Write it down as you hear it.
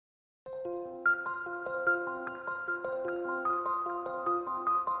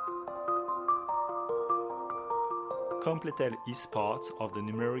Completel is part of the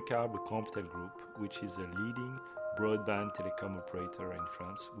numerical Completel group, which is a leading broadband telecom operator in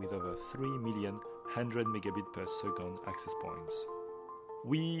France with over 3 million 100 megabit per second access points.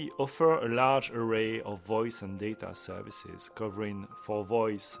 We offer a large array of voice and data services covering for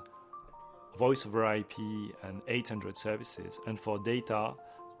voice over IP and 800 services, and for data,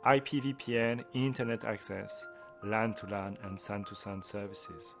 IP VPN, internet access, LAN to LAN and SAN to SAN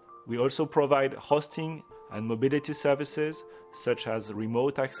services. We also provide hosting and mobility services such as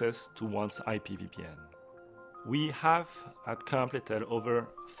remote access to one's IP VPN. We have at Completel over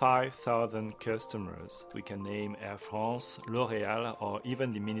 5,000 customers. We can name Air France, L'Oréal, or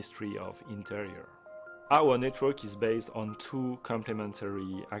even the Ministry of Interior. Our network is based on two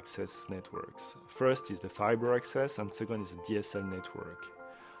complementary access networks. First is the fiber access and second is the DSL network.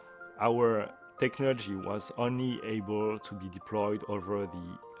 Our technology was only able to be deployed over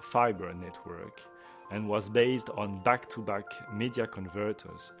the fiber network and was based on back-to-back media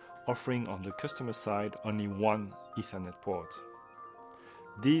converters, offering on the customer side only one Ethernet port.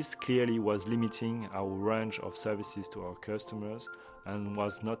 This clearly was limiting our range of services to our customers and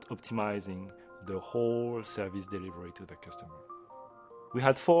was not optimizing the whole service delivery to the customer. We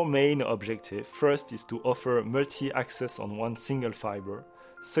had four main objectives. First is to offer multi-access on one single fiber.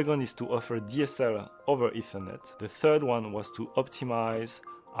 Second is to offer DSL over Ethernet. The third one was to optimize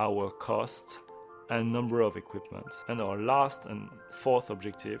our cost and number of equipment. And our last and fourth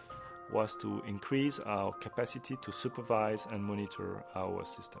objective was to increase our capacity to supervise and monitor our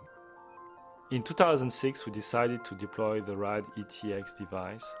system. In 2006, we decided to deploy the RAD ETX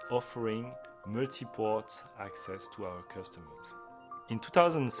device, offering multi-port access to our customers. In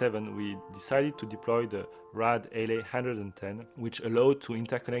 2007, we decided to deploy the RAD LA110, which allowed to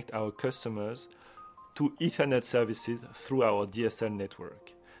interconnect our customers to Ethernet services through our DSL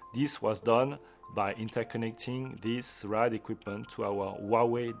network. This was done by interconnecting this RAD equipment to our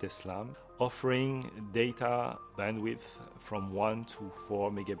Huawei Deslam, offering data bandwidth from 1 to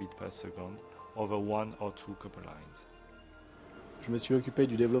 4 megabits per second over 1 or 2 copper lines. Je me suis occupé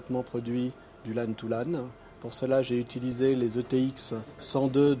du développement produit du LAN to LAN. Pour cela, j'ai utilisé les ETX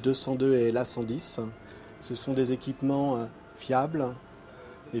 102, 202 et LA110. Ce sont des équipements fiables,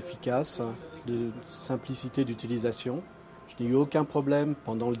 efficaces, de simplicité d'utilisation. Je n'ai eu aucun problème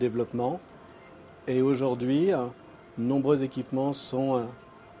pendant le développement. Et aujourd'hui, nombreux équipements sont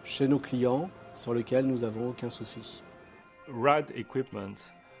chez nos clients sur lesquels nous n'avons aucun souci. RAD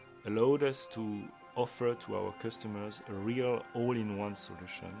equipment allowed us to offer to our customers a real all-in-one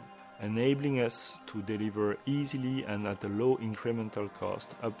solution, enabling us to deliver easily and at a low incremental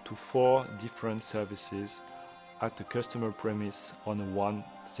cost up to 4 different services at the customer premise on one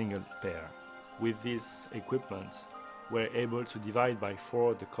single pair. With this equipment, we're able to divide by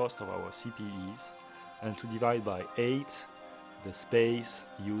 4 the cost of our CPEs and to divide by 8 the space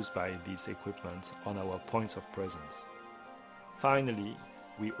used by this equipment on our points of presence. Finally,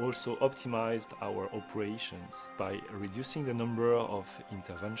 we also optimized our operations by reducing the number of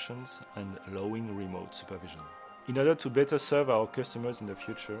interventions and allowing remote supervision. In order to better serve our customers in the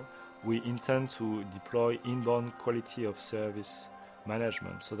future, we intend to deploy inbound quality of service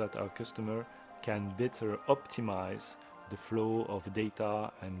management so that our customer can better optimize the flow of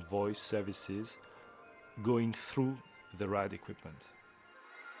data and voice services going through the RAD equipment.